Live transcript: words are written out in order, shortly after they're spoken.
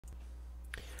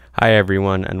Hi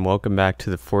everyone, and welcome back to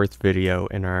the fourth video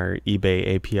in our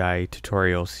eBay API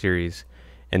tutorial series.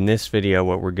 In this video,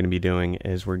 what we're going to be doing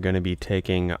is we're going to be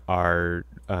taking our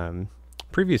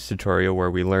previous tutorial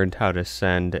where we learned how to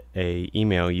send an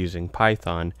email using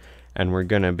Python, and we're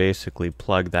going to basically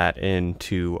plug that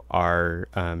into our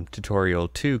tutorial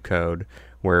 2 code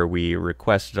where we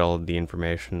requested all of the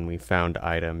information. We found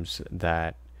items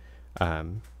that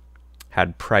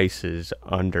had prices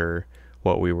under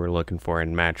what we were looking for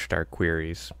and matched our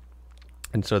queries.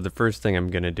 And so the first thing I'm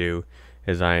going to do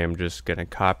is I am just going to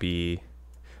copy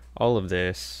all of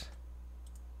this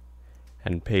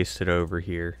and paste it over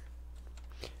here.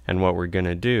 And what we're going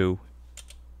to do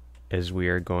is we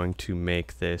are going to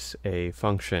make this a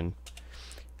function.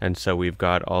 And so we've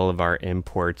got all of our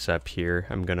imports up here.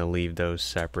 I'm going to leave those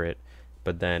separate.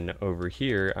 But then over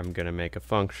here, I'm going to make a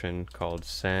function called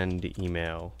send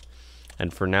email.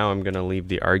 And for now, I'm going to leave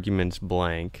the arguments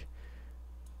blank,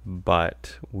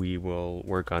 but we will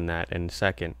work on that in a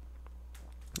second.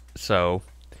 So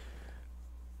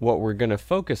what we're going to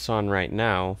focus on right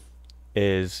now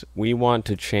is we want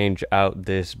to change out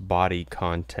this body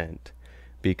content,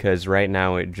 because right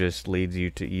now it just leads you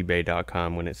to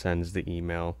ebay.com when it sends the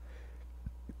email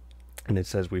and it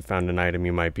says we found an item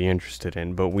you might be interested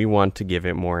in, but we want to give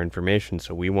it more information.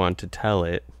 So we want to tell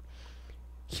it,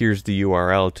 here's the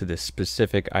URL to the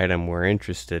specific item we're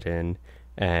interested in,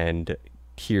 and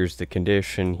here's the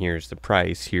condition, here's the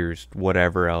price, here's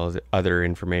whatever else other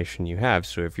information you have.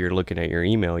 So if you're looking at your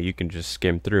email, you can just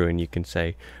skim through and you can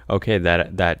say, okay,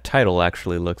 that title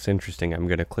actually looks interesting, I'm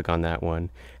going to click on that one,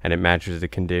 and it matches the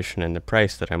condition and the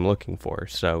price that I'm looking for.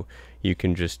 So you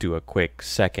can just do a quick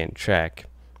second check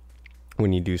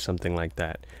when you do something like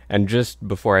that. And just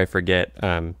before I forget,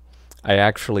 I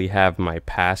actually have my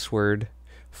password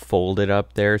folded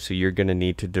up there, so you're going to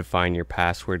need to define your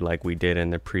password like we did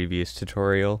in the previous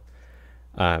tutorial.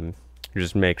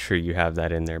 Just make sure you have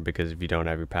that in there, because if you don't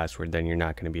have your password, then you're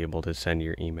not going to be able to send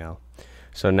your email.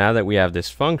 So now that we have this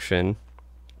function,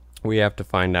 we have to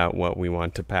find out what we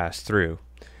want to pass through.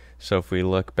 So if we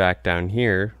look back down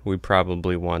here, we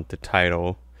probably want the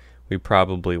title, we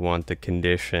probably want the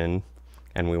condition,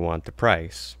 and we want the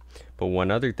price. But one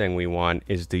other thing we want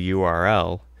is the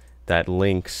URL that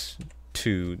links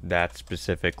to that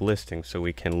specific listing so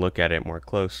we can look at it more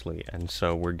closely. And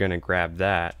so we're going to grab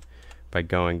that by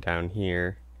going down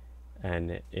here,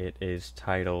 and it is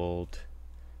titled,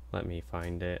 let me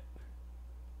find it,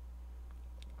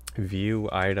 view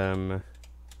item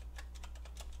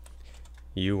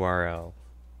URL.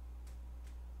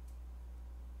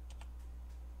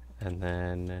 And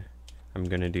then I'm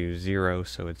going to do 0,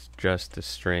 so it's just a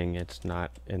string, it's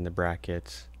not in the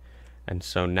brackets. And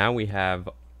so now we have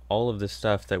all of the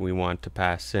stuff that we want to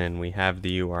pass in. We have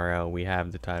the URL, we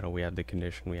have the title, we have the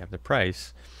condition, we have the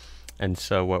price. And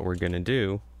so what we're going to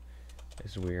do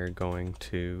is we are going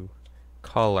to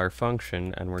call our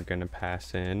function, and we're going to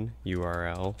pass in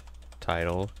URL,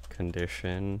 title,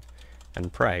 condition,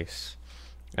 and price.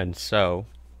 And so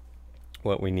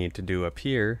what we need to do up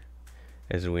here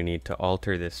is we need to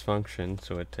alter this function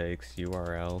so it takes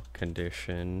URL,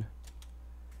 condition,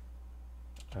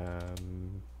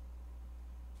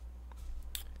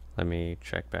 let me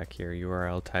check back here,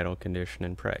 URL, title, condition,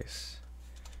 and price.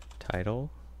 Title,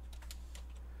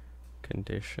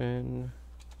 condition,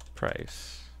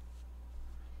 price.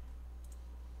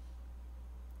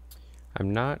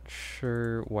 I'm not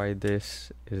sure why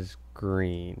this is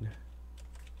green.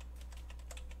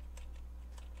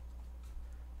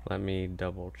 Let me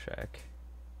double check.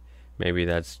 Maybe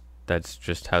that's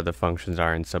just how the functions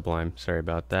are in Sublime. Sorry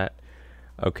about that.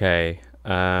 Okay,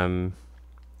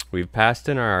 we've passed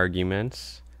in our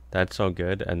arguments. That's all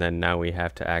good. And then now we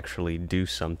have to actually do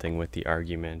something with the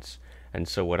arguments. And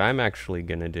so what I'm actually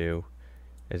going to do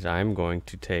is I'm going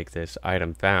to take this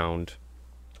item found,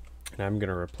 and I'm going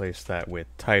to replace that with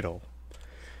title,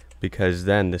 because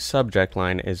then the subject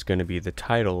line is going to be the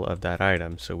title of that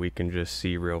item. So we can just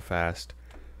see real fast,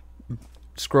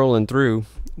 scrolling through,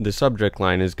 the subject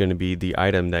line is going to be the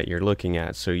item that you're looking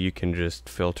at, so you can just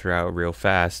filter out real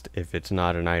fast. If it's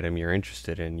not an item you're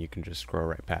interested in, you can just scroll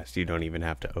right past. You don't even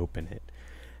have to open it.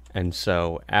 And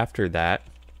so after that,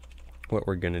 what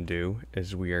we're going to do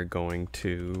is we are going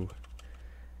to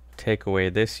take away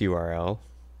this URL,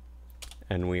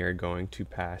 and we are going to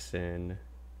pass in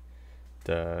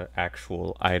the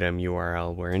actual item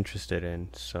URL we're interested in.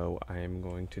 So I am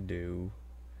going to do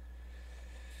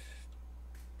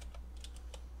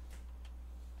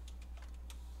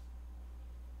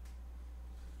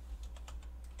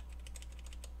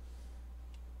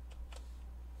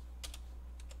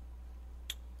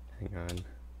hang on.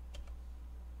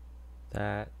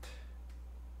 that,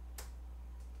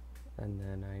 and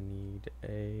then I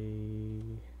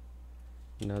need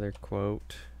another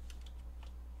quote.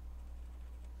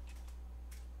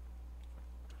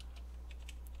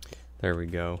 There we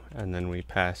go, and then we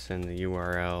pass in the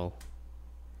URL,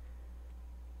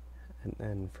 and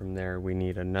then from there we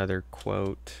need another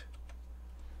quote,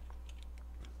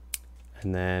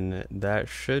 and then that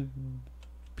should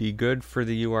be good for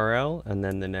the URL. And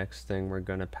then the next thing we're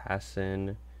going to pass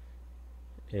in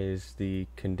is the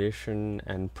condition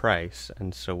and price.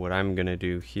 And so what I'm going to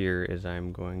do here is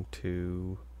I'm going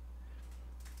to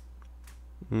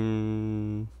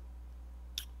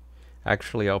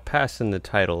actually, I'll pass in the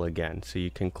title again, so you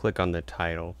can click on the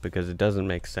title, because it doesn't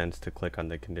make sense to click on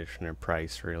the condition or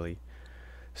price, really.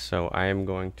 So I am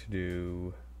going to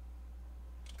do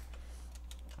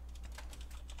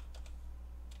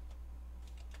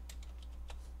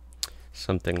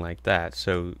something like that.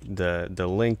 So the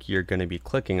link you're going to be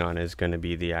clicking on is going to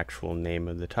be the actual name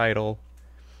of the title,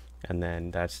 and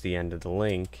then that's the end of the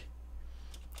link.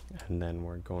 And then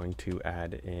we're going to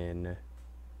add in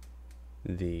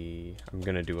I'm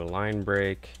going to do a line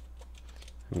break.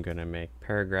 I'm going to make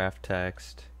paragraph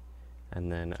text,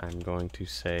 and then I'm going to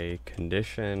say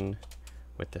condition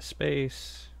with a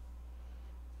space,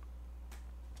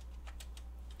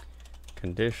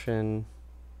 condition,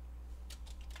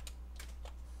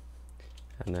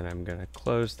 and then I'm going to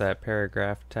close that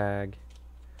paragraph tag,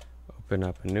 open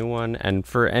up a new one. And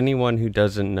for anyone who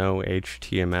doesn't know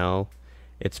HTML,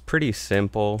 it's pretty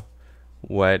simple.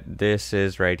 What this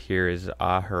is right here is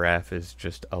href is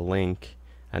just a link,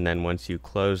 and then once you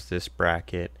close this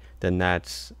bracket, then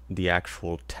that's the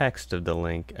actual text of the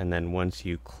link, and then once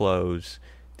you close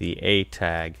the a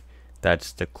tag,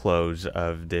 that's the close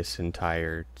of this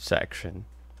entire section.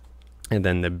 And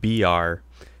then the br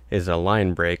is a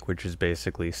line break, which is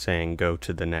basically saying go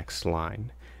to the next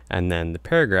line. And then the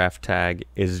paragraph tag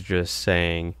is just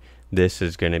saying this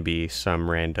is going to be some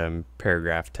random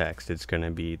paragraph text. It's going to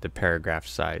be the paragraph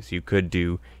size. You could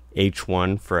do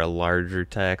H1 for a larger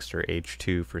text, or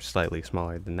H2 for slightly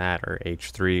smaller than that, or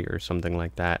H3 or something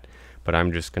like that, but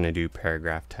I'm just going to do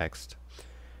paragraph text.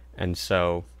 And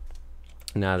so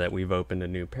now that we've opened a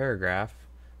new paragraph,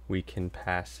 we can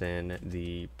pass in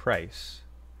the price.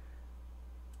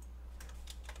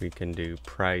 We can do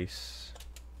price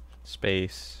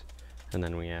space, and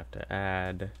then we have to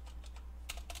add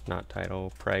not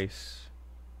title, price,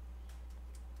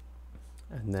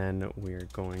 and then we're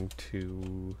going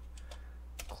to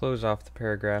close off the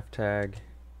paragraph tag,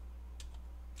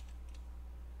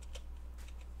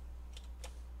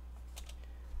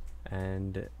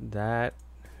 and that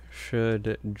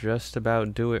should just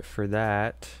about do it for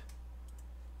that.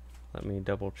 Let me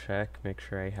double check, make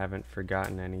sure I haven't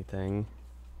forgotten anything.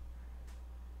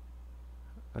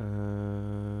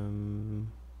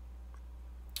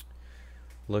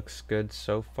 Looks good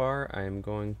so far. I'm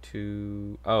going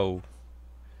to,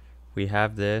 we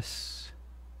have this.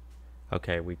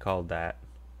 Okay, we called that.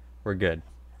 We're good.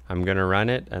 I'm gonna run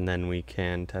it and then we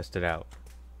can test it out.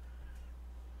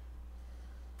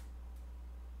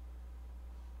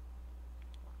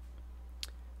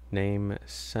 Name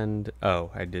send,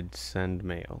 I did send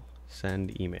mail.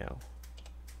 Send email.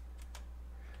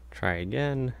 Try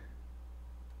again.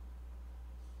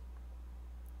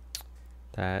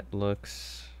 That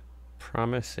looks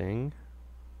promising.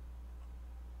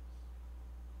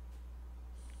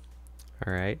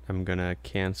 Alright, I'm gonna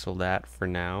cancel that for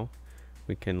now.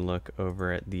 We can look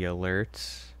over at the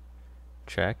alerts.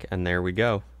 Check, and there we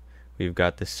go. We've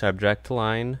got the subject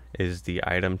line is the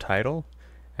item title,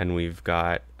 and we've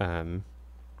got the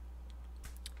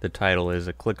title is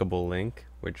a clickable link,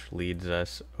 which leads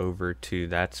us over to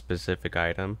that specific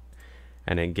item,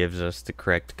 and it gives us the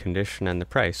correct condition and the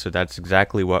price. So that's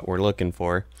exactly what we're looking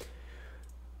for.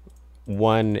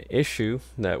 One issue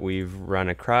that we've run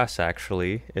across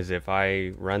actually is if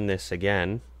I run this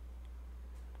again,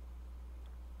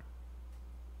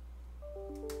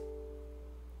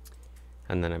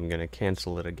 and then I'm going to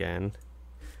cancel it again,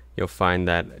 you'll find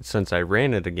that since I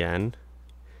ran it again,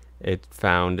 it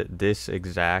found this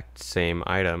exact same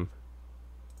item,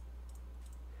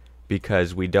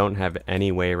 because we don't have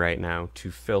any way right now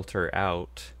to filter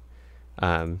out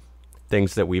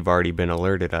things that we've already been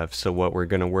alerted of. So what we're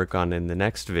going to work on in the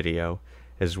next video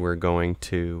is we're going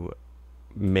to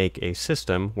make a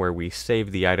system where we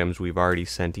save the items we've already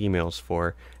sent emails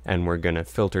for, and we're going to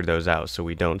filter those out so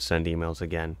we don't send emails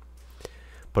again.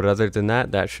 But other than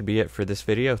that, that should be it for this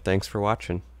video. Thanks for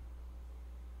watching.